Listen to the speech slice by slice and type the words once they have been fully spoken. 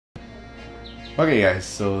Okay guys,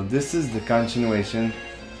 so this is the continuation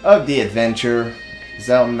of the adventure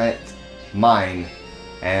Zelmet Mine,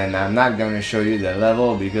 and I'm not going to show you the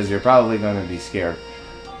level because you're probably going to be scared.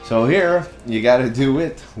 So here, you gotta do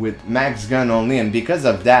it with max gun only, and because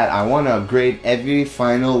of that I want to upgrade every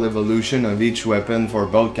final evolution of each weapon for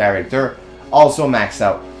both character, also max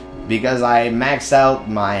out. Because I max out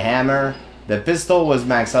my hammer, the pistol was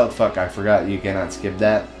max out, fuck I forgot you cannot skip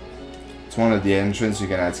that. It's one of the entrance you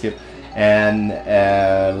cannot skip.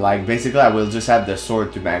 And like basically I will just have the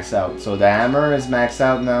sword to max out. So the hammer is maxed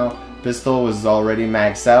out now, pistol was already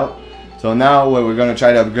maxed out. So now what we're gonna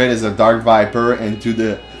try to upgrade is a Dark Viper into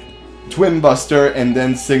the Twin Buster and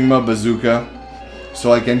then Sigma Bazooka.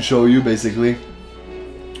 So I can show you basically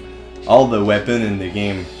all the weapon in the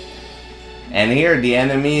game. And here the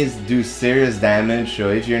enemies do serious damage, so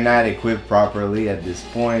if you're not equipped properly at this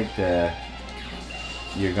point,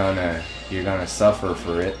 you're gonna suffer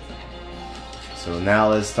for it. So now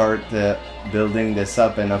let's start building this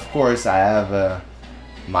up, and of course I have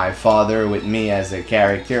my father with me as a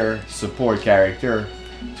character, support character,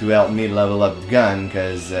 to help me level up the gun,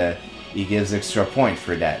 because he gives extra point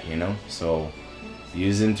for that, you know. So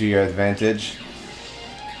use him to your advantage.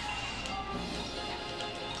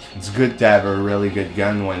 It's good to have a really good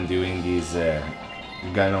gun when doing these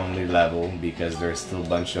gun only level, because there's still a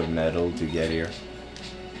bunch of metal to get here.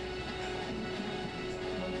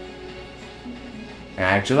 And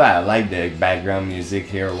actually I like the background music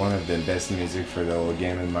here, one of the best music for the whole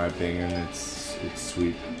game in my opinion. It's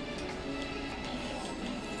sweet.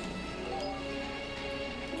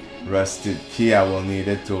 Rusted key, I will need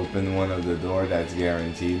it to open one of the door, that's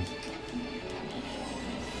guaranteed.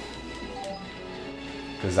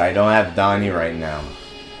 Because I don't have Donnie right now.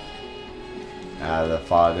 The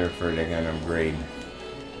father for the gun upgrade.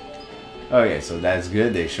 Okay, so that's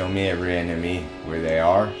good. They show me every enemy where they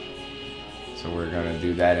are. So we're gonna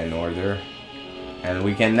do that in order. And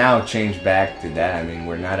we can now change back to that. I mean,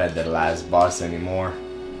 we're not at the last boss anymore.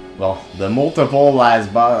 Well, the multiple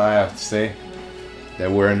last boss, I have to say,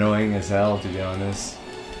 that were annoying as hell, to be honest.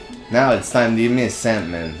 Now it's time to give me a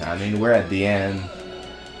scent, man. I mean, we're at the end.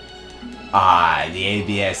 Ah, the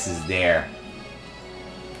ABS is there.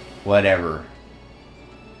 Whatever.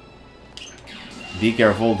 Be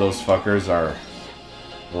careful, those fuckers are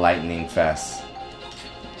lightning fast.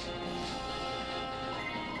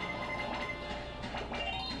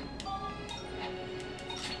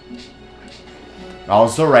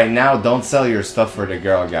 Also, right now, don't sell your stuff for the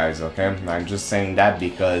girl, guys, okay? I'm just saying that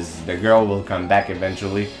because the girl will come back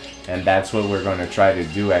eventually, and that's what we're gonna try to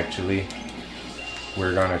do, actually.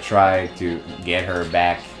 We're gonna try to get her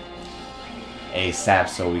back ASAP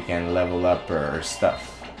so we can level up her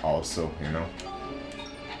stuff also, you know.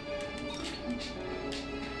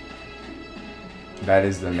 That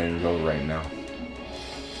is the main goal right now.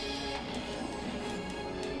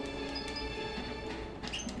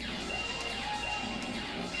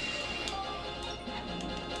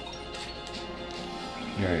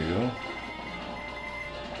 There you go.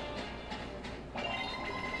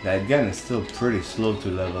 That gun is still pretty slow to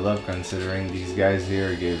level up considering these guys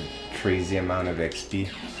here give crazy amount of XP.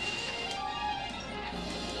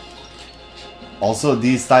 Also,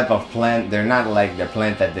 these type of plant, they're not like the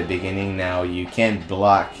plant at the beginning now. You can't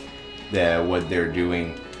block what they're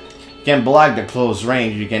doing. You can block the close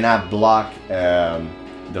range, you cannot block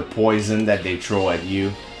the poison that they throw at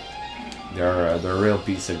you. They're a real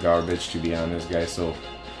piece of garbage, to be honest, guys. So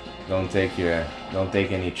don't take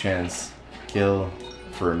any chance. Kill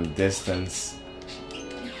from distance,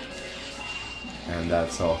 and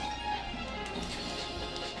that's all.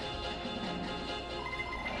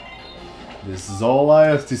 This is all I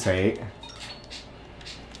have to say.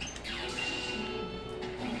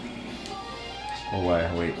 Oh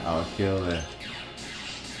wait, I'll kill the.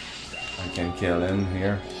 I can kill him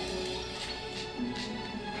here.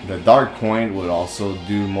 The dark coin would also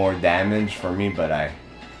do more damage for me, but I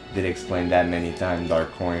did explain that many times.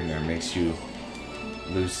 Dark coin makes you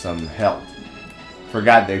lose some health.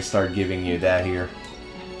 Forgot they start giving you that here.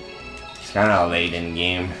 It's kind of late in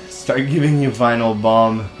game. Start giving you final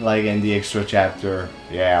bomb like in the extra chapter.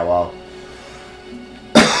 Yeah, well.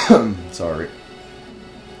 Sorry.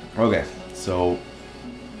 Okay, so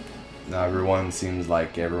now everyone seems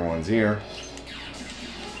like everyone's here.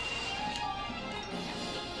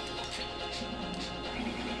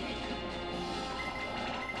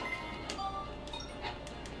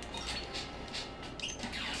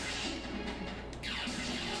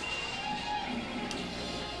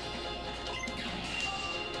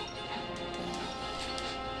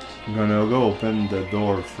 I'm gonna go open the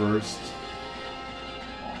door first.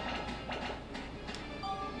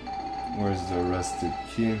 Where's the rusted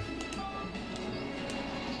key?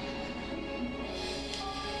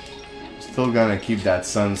 Still gonna keep that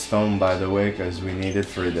sunstone, by the way, because we need it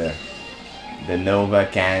for the Nova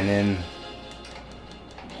cannon.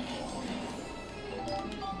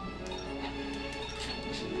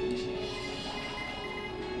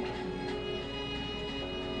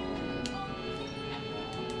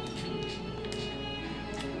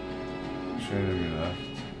 Straight to me left.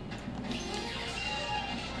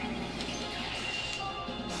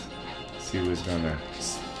 See who's gonna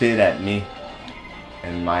spit at me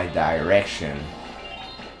in my direction.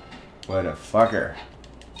 What a fucker.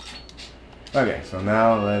 Okay, so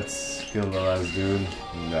now let's kill the last dude.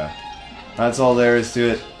 And, that's all there is to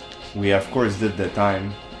it. We of course did the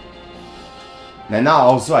time. And now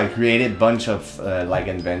also I created a bunch of like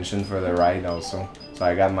invention for the ride also. So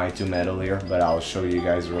I got my 2 metal here, but I'll show you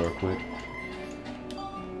guys real quick.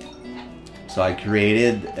 So I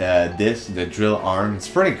created the drill arm. It's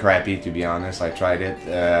pretty crappy, to be honest. I tried it.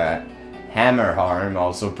 Hammer arm,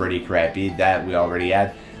 also pretty crappy. That we already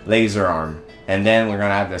had. Laser arm. And then we're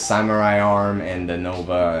gonna have the samurai arm and the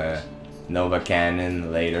Nova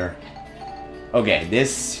cannon later. Okay,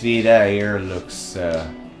 this Vita here looks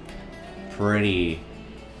pretty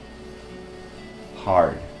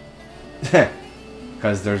hard.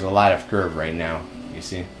 Because there's a lot of curve right now. You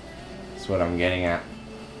see? That's what I'm getting at.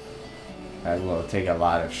 That will take a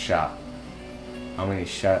lot of shot. How many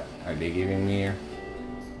shot are they giving me here?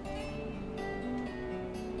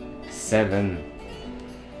 7.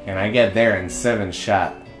 Can I get there in 7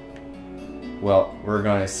 shot? Well, we're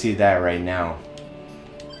gonna see that right now.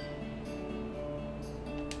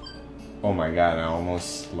 Oh my god, I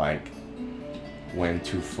almost like went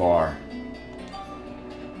too far.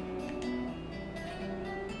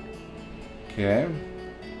 Okay.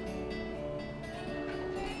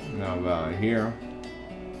 Now about here.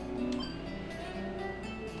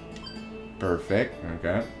 Perfect,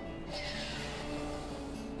 okay.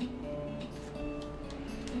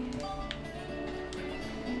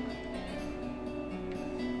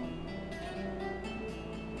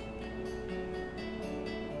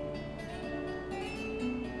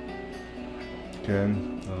 Okay,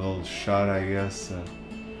 a little shot, I guess.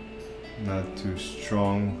 Not too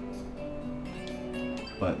strong,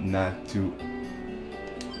 but not too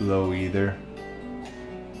low either.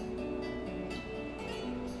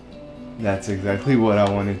 That's exactly what I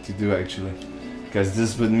wanted to do actually, because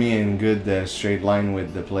this put me in good straight line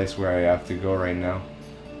with the place where I have to go right now.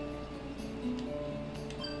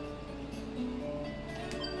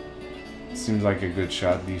 Seems like a good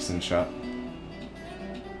shot, decent shot.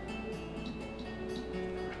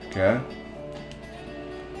 Okay.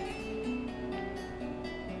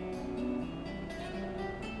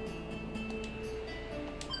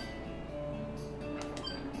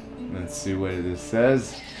 Let's see what it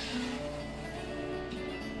says.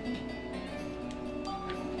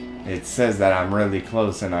 It says that I'm really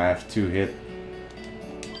close and I have 2 hit.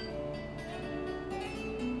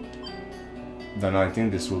 Don't know, I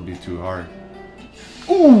think this will be too hard.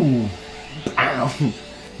 Ooh! Bam!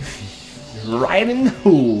 Right in the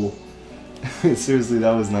hole. Seriously,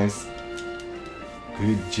 that was nice.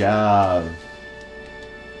 Good job.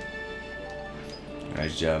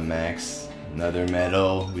 Nice job, Max. Another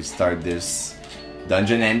medal. We start this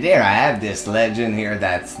dungeon, and there I have this legend here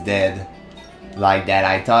that's dead. Like that,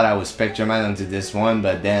 I thought I would Spectreman onto this one,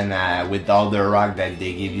 but then with all the rock that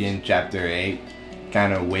they give you in chapter 8,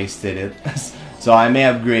 kind of wasted it. So I may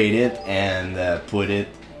upgrade it and put it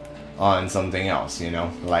on something else, you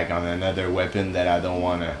know, like on another weapon that I don't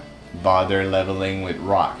want to bother leveling with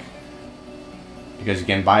rock, because you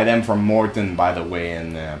can buy them from Morton, by the way,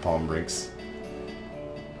 in Palm Bricks.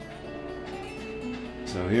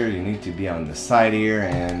 So here you need to be on the side here,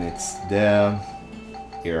 and it's the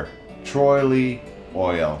here Troily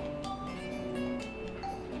oil.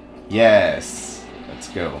 Yes, let's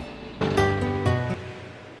go.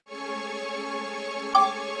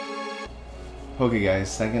 Okay guys,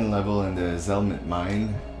 second level in the Zelmet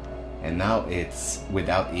mine, and now it's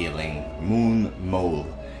without healing, Moon Mole,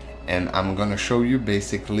 and I'm gonna show you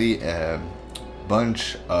basically a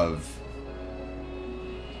bunch of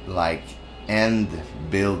like end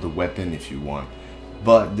build weapon if you want,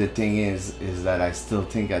 but the thing is that I still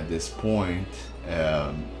think at this point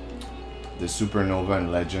the Supernova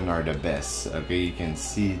and Legend are the best. Okay, you can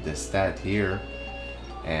see the stat here,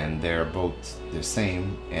 and they're both the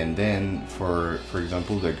same. And then for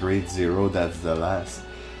example the grade 0, that's the last,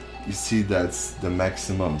 you see that's the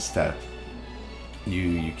maximum stat.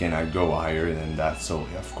 You cannot go higher than that, so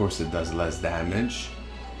of course it does less damage.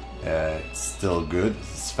 It's still good,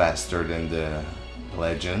 it's faster than the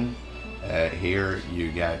Legend, Here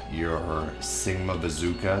you got your Sigma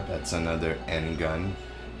Bazooka. That's another N gun.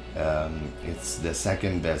 It's the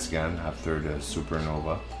second best gun after the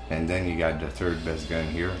Supernova. And then you got the third best gun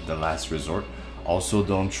here, the Last Resort. Also,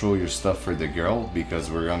 don't throw your stuff for the girl because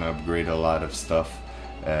we're gonna upgrade a lot of stuff.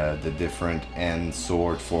 The different N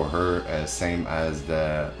sword for her, same as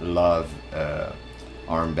the Love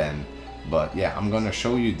armband. But yeah, I'm gonna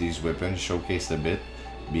show you these weapons, showcase a bit,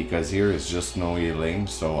 because here is just no healing.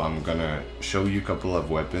 So I'm gonna show you a couple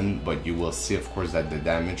of weapons, but you will see of course that the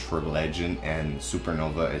damage for Legend and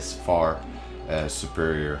Supernova is far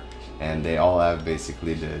superior, and they all have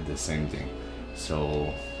basically the same thing.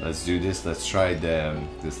 So let's do this. Let's try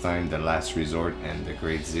this time the Last Resort and the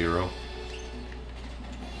Grade Zero.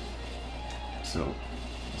 So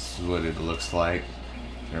this is what it looks like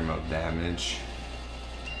in terms of damage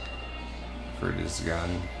for this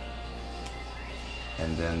gun.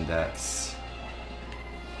 And then that's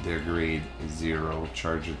their Grade Zero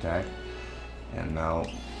charge attack. And now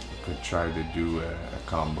we could try to do a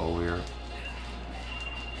combo here.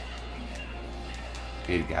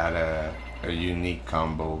 It got a unique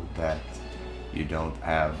combo that you don't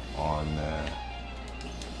have on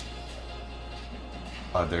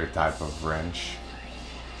other type of wrench.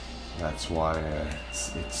 That's why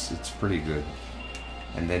it's pretty good.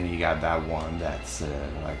 And then you got that one that's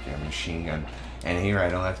like a machine gun. And here I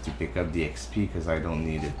don't have to pick up the XP because I don't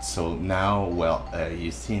need it. So now, well,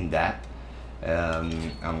 you've seen that.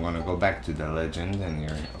 I'm gonna go back to the Legend, and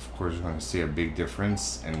you're of course gonna see a big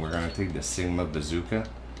difference. And we're gonna take the Sigma Bazooka.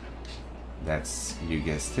 That's, you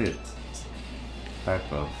guessed it,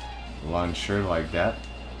 type of launcher like that.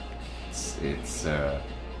 It's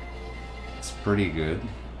pretty good.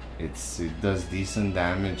 It does decent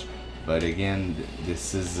damage, but again,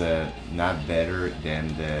 this is not better than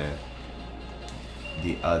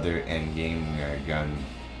the other endgame gun.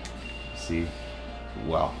 See,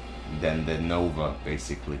 well, than the Nova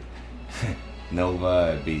basically.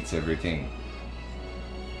 Nova beats everything.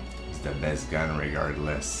 It's the best gun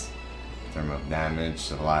regardless. In terms of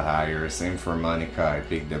damage, a lot higher. Same for Monica. I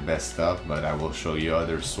picked the best stuff, but I will show you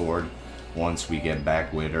other sword once we get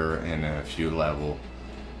back with her in a few level.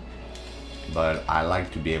 But I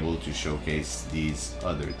like to be able to showcase these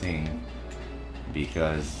other things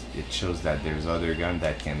because it shows that there's other guns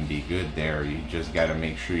that can be good there. You just gotta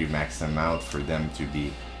make sure you max them out for them to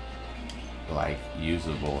be like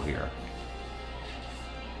usable here.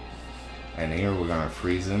 And here we're gonna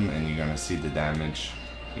freeze them, and you're gonna see the damage.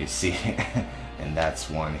 You see, and that's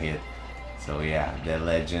one hit. So yeah, the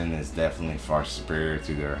Legend is definitely far superior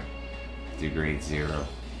to the Grade Zero.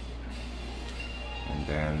 And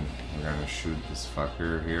then we're gonna shoot this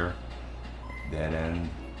fucker here, dead end.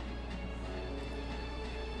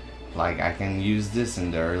 Like, I can use this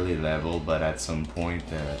in the early level, but at some point,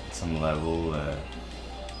 some level,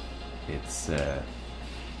 it's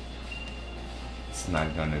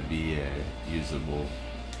not gonna be usable.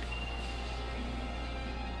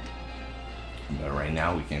 But right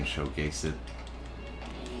now we can showcase it.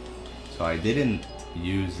 So I didn't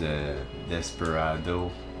use Desperado.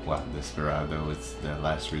 Well, Desperado, it's the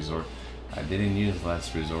Last Resort. I didn't use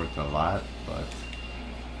Last Resort a lot, but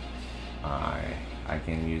I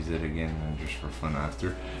can use it again just for fun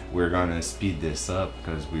after. We're gonna speed this up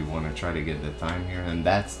because we want to try to get the time here. And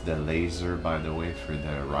that's the laser, by the way, for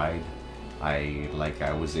the ride. I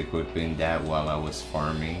was equipping that while I was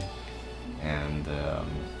farming, and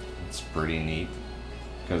it's pretty neat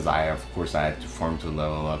because of course I had to farm to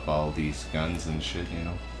level up all these guns and shit, you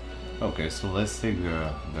know. Okay, so let's take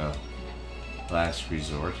the Last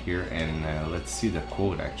Resort here, and let's see the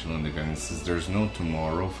quote actually on the gun. It says there's no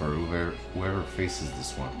tomorrow for whoever faces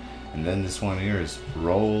this one. And then this one here is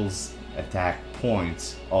rolls attack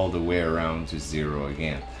points all the way around to 0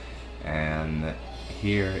 again. And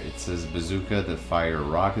here it says bazooka to fire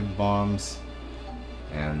rocket bombs,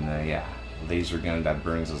 and yeah, laser gun that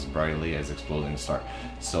burns as brightly as exploding star.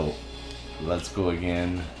 So let's go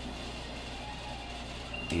again.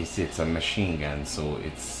 You see, it's a machine gun, so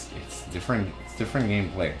it's different. It's different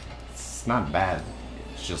gameplay. It's not bad.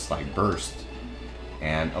 It's just like burst.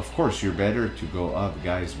 And of course, you're better to go up,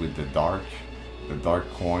 guys, with the dark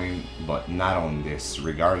coin, but not on this.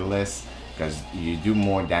 Regardless, because you do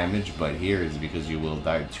more damage, but here is because you will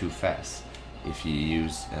die too fast if you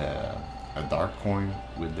use a dark coin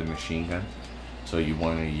with the machine gun. So you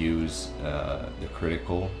want to use the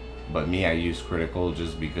critical. But me, I use critical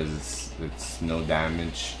just because it's no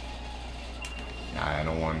damage. I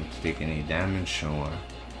don't want to take any damage, so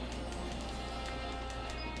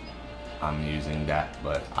I'm using that.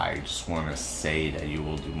 But I just want to say that you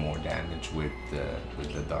will do more damage with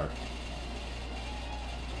the dark.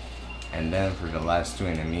 And then for the last two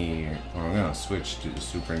enemy, we're gonna switch to the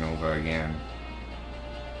supernova again,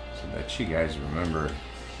 so that you guys remember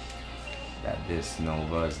that this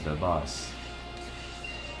nova is the boss.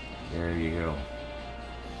 There you go.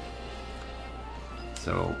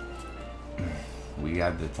 So we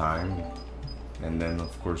got the time, and then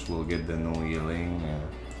of course we'll get the no healing.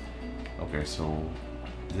 Okay, so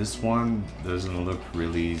this one doesn't look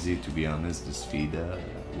really easy, to be honest, this FIDA.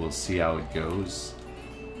 We'll see how it goes.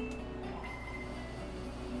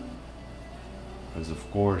 Because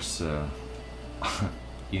of course,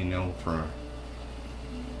 you know, for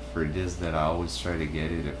this that I always try to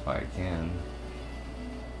get it if I can.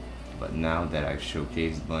 But now that I've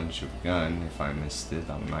showcased a bunch of gun, if I missed it,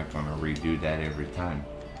 I'm not gonna redo that every time.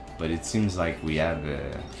 But it seems like we have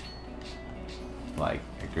a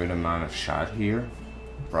good amount of shot here,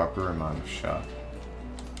 proper amount of shot.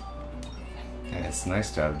 And it's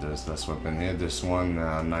nice to have this weapon here. This one,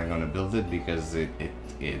 I'm not gonna build it because it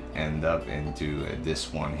end up into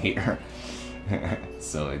this one here.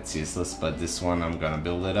 So it's useless, but this one I'm gonna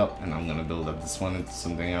build it up, and I'm gonna build up this one into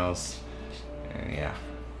something else, and yeah.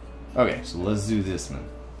 Okay, so let's do this, man.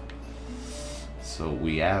 So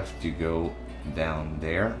we have to go down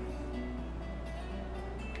there,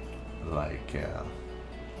 like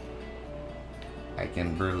I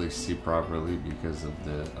can barely see properly because of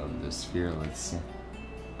the sphere. Let's see.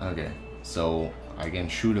 Okay, so I can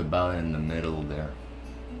shoot about in the middle there.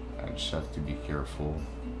 I just have to be careful.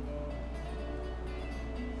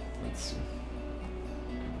 Let's see.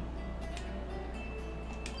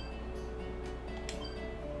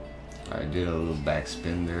 I did a little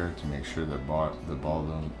backspin there to make sure the ball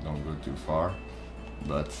don't go too far,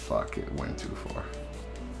 but fuck, it went too far.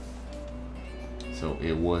 So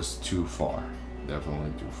it was too far,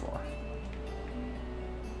 definitely too far.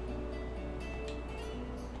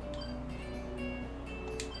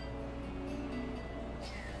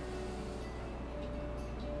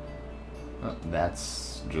 Oh,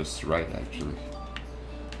 that's just right, actually.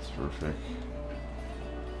 It's perfect.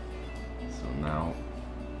 So now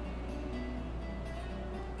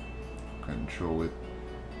control it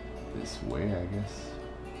this way, I guess,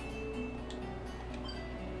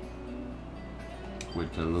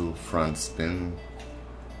 with a little front spin.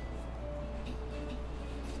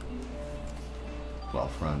 Well,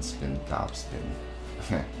 front spin, top spin.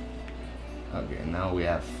 Okay, now we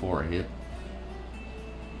have 4 hit.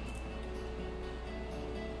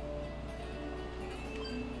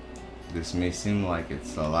 This may seem like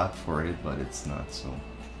it's a lot for it, but it's not, so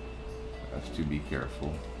I have to be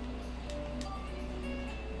careful.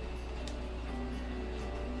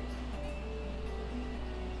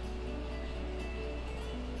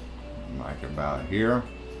 Like about here.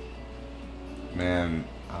 Man,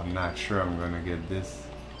 I'm not sure I'm gonna get this.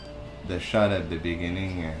 The shot at the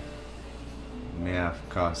beginning may have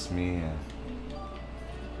cost me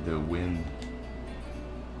the win.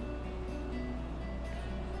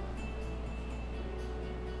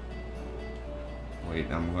 Wait,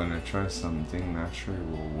 I'm gonna try something, not sure it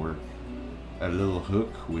will work. A little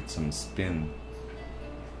hook with some spin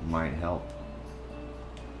might help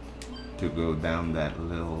to go down that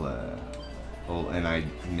little hole, and I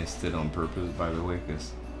missed it on purpose, by the way,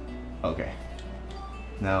 because okay,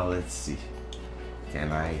 now let's see,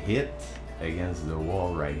 can I hit against the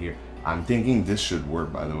wall right here? I'm thinking this should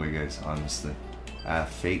work, by the way, guys, honestly.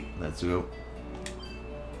 Fate, let's go.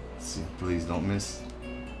 Let's see, please don't miss.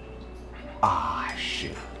 Ah,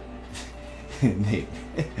 shit. It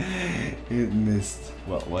missed.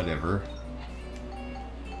 Well, whatever.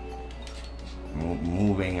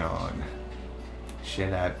 Moving on. Shit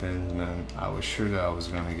happens, man. I was sure that I was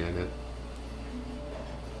gonna get it,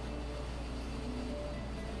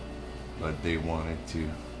 but they wanted to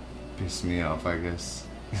piss me off, I guess.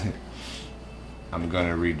 I'm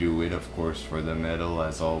gonna redo it, of course, for the medal,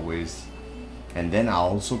 as always. And then I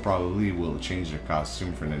also probably will change the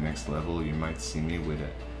costume for the next level. You might see me with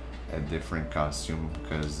a different costume,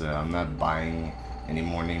 because I'm not buying any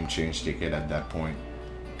more name change ticket at that point.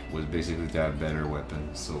 It was basically to have better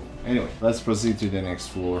weapons. So anyway, let's proceed to the next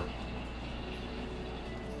floor.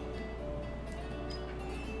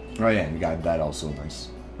 Oh yeah, and got that also, nice.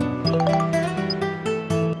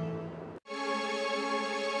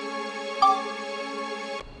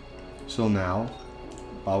 So now,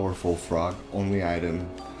 powerful frog, only item.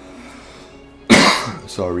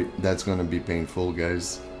 Sorry, that's gonna be painful,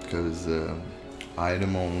 guys, because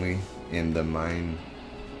item only in the mine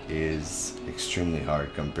is extremely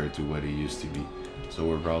hard compared to what it used to be. So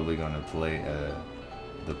we're probably gonna play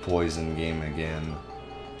the poison game again,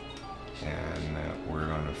 and we're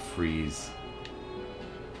gonna freeze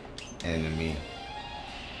enemy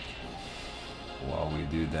while we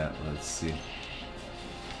do that, let's see.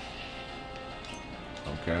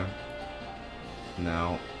 Okay.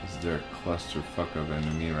 Now, is there a clusterfuck of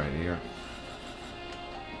enemy right here?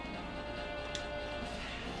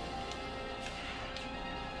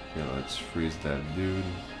 Okay, let's freeze that dude.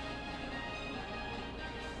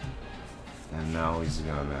 And now he's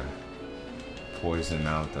gonna poison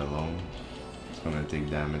out alone. It's gonna take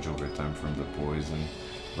damage over time from the poison.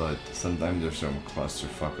 But sometimes there's some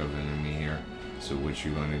clusterfuck of enemy here. So what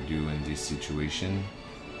you're gonna do in this situation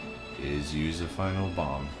is use a final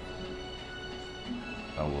bomb.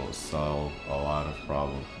 That will solve a lot of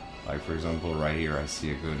problems. Like for example, right here I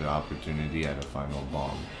see a good opportunity at a final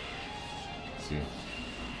bomb. See?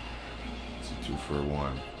 It's a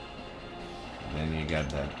 2-for-1. And then you got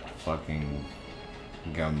that fucking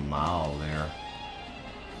Gamal there.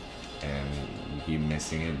 And you keep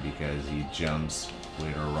missing it because he jumps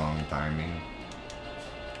with a wrong timing.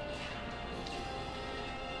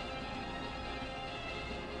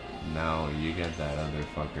 Now you get that other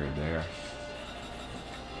fucker there.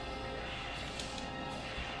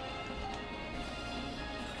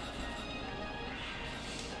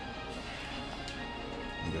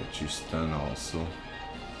 Got you stun also.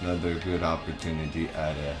 Another good opportunity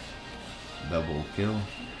at a double kill.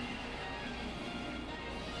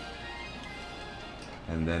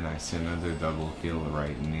 And then I see another double kill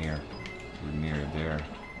right near there.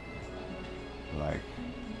 Like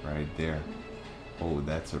right there. Oh,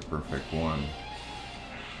 that's a perfect one.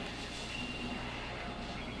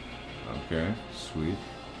 Okay, sweet.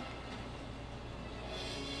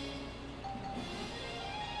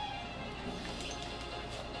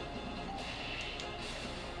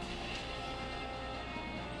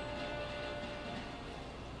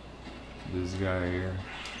 This guy here.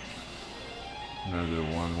 Another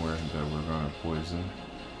one that we're gonna poison.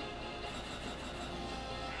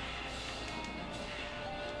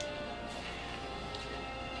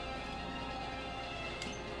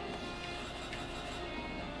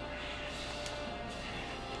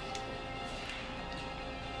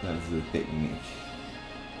 That's the technique.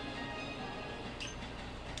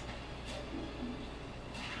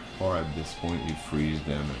 Or at this point you freeze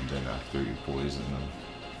them and then after you poison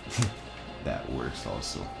them. That works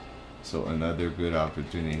also. So another good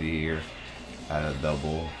opportunity here at a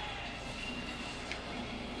double.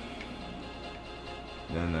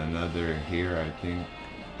 Then another here, I think,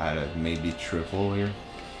 at a maybe triple here.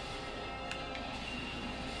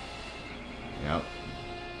 Yep.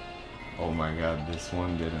 Oh my god, this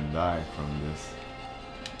one didn't die from this.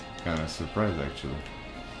 Kind of surprised actually.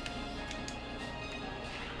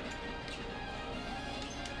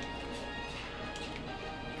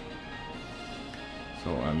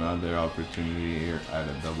 So another opportunity here at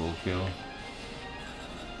a double kill.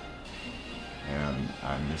 And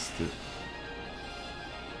I missed it.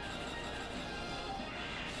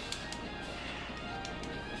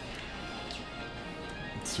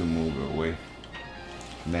 To move away.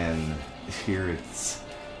 Man, here it's...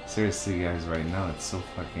 Seriously guys, right now it's so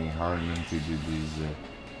fucking hard, man, to do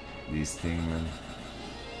these things, man.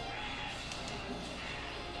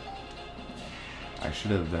 I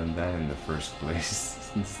should have done that in the first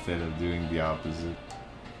place instead of doing the opposite.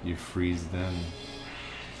 You freeze them,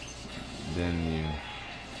 then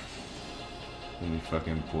you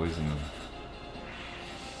fucking poison them.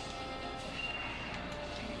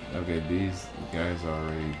 Okay, these guys are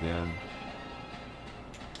already dead.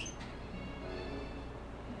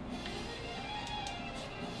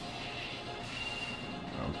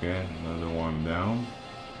 Okay, another one down.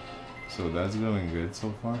 So that's going good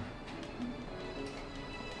so far.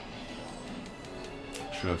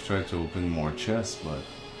 Should have tried to open more chests, but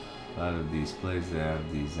a lot of these places they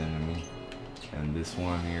have these enemies. And this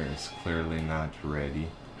one here is clearly not ready.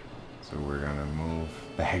 So we're gonna move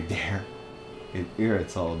back there. Here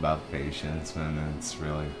it's all about patience, man, and it's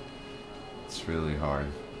really hard.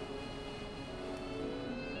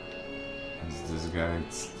 Is this guy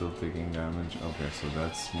still taking damage? Okay, so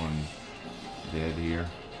that's one dead here.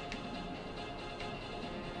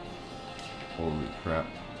 Holy crap.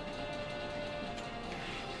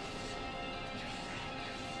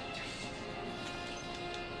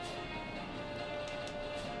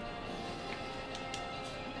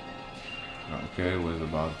 Okay, it was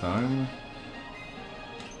about time.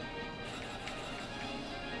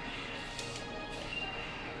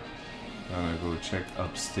 Gonna go check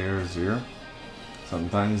upstairs here.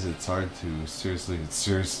 Sometimes it's hard to, it's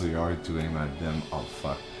seriously hard to aim at them. Oh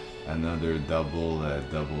fuck. Another double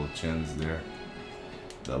chance there.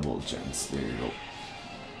 Double chance, there you go.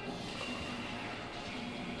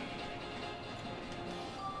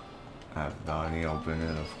 Have Donnie open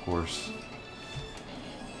it, of course.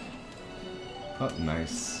 Oh,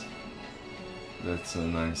 nice. That's a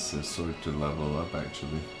nice sword to level up,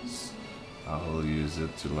 actually. I'll use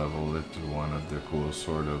it to level it to one of the cool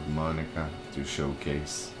Sword of Monica to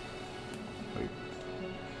showcase. Wait.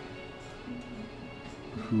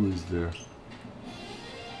 Who is there?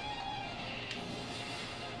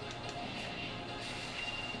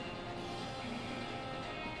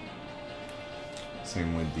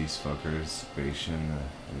 Same with these fuckers. Patient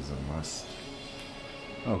is a must.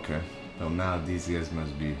 Okay. So now these guys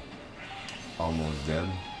must be almost dead.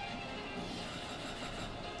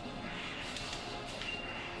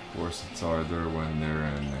 Of course, it's harder when they're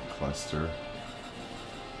in a cluster.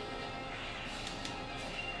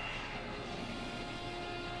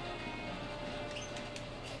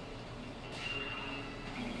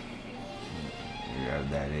 You have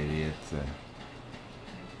that idiot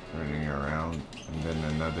turning around, and then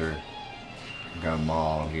another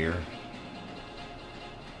Gamal here.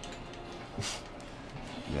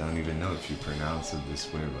 I don't even know if you pronounce it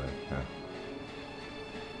this way, but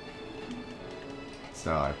that's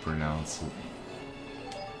how I pronounce it.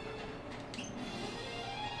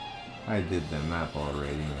 I did the map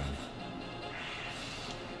already, man.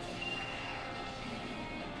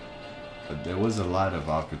 But there was a lot of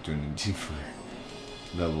opportunity for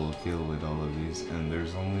double kill with all of these, and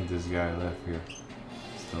there's only this guy left here.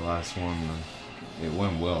 It's the last one, man. It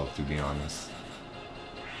went well, to be honest.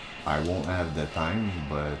 I won't have the time,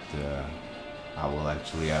 but I will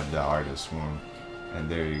actually have the hardest one. And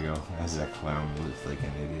there you go, as a clown, looks like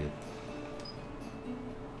an idiot.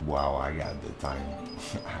 Wow, I got the time.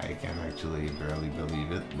 I can actually barely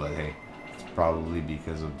believe it, but hey, it's probably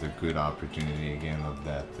because of the good opportunity again of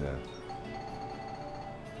that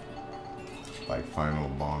like final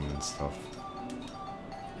bomb and stuff.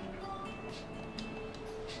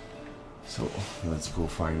 So let's go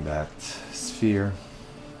find that sphere.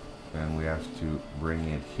 And we have to bring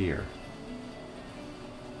it here.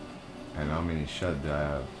 And how many shots do I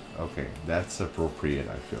have? Okay, that's appropriate,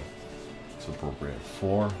 I feel. It's appropriate.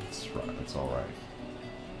 4, it's right, it's alright.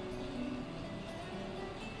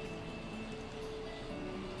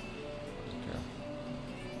 Okay.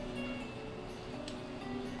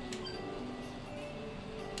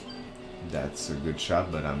 That's a good shot,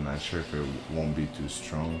 but I'm not sure if it won't be too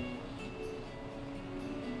strong.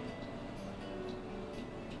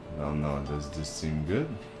 I don't know, does this seem good?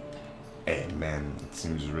 Hey man, it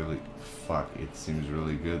seems really, it seems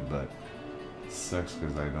really good, but it sucks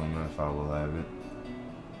because I don't know if I will have it.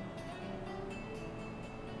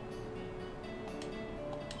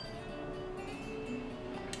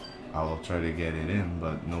 I will try to get it in,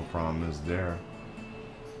 but no promise there.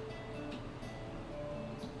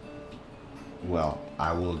 Well,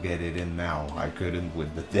 I will get it in now. I couldn't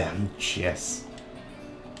with the damn chest.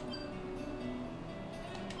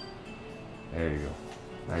 There you go.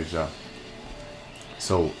 Nice job.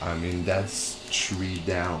 So, I mean, that's 3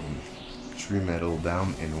 down. 3 metal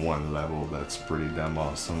down in 1 level. That's pretty damn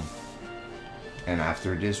awesome. And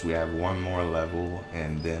after this, we have 1 more level,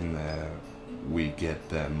 and then we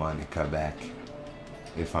get Monica back,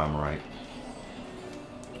 if I'm right.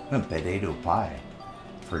 Potato pie.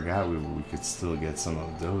 Forgot we could still get some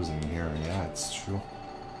of those in here. Yeah, it's true.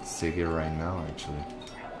 Let's take it right now, actually.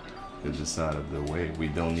 Get this out of the way. We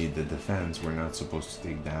don't need the defense. We're not supposed to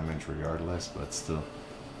take damage regardless, but still.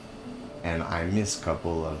 And I missed a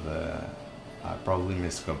couple of I probably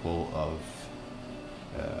missed a couple of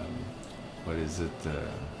what is it,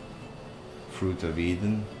 Fruit of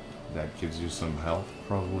Eden that gives you some health.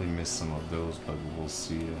 Probably missed some of those, but we'll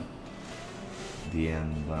see the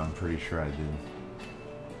end, but I'm pretty sure I did.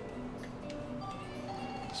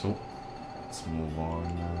 So let's move on.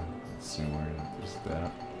 Let's see where is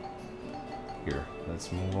that. Here,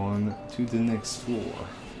 let's move on to the next floor.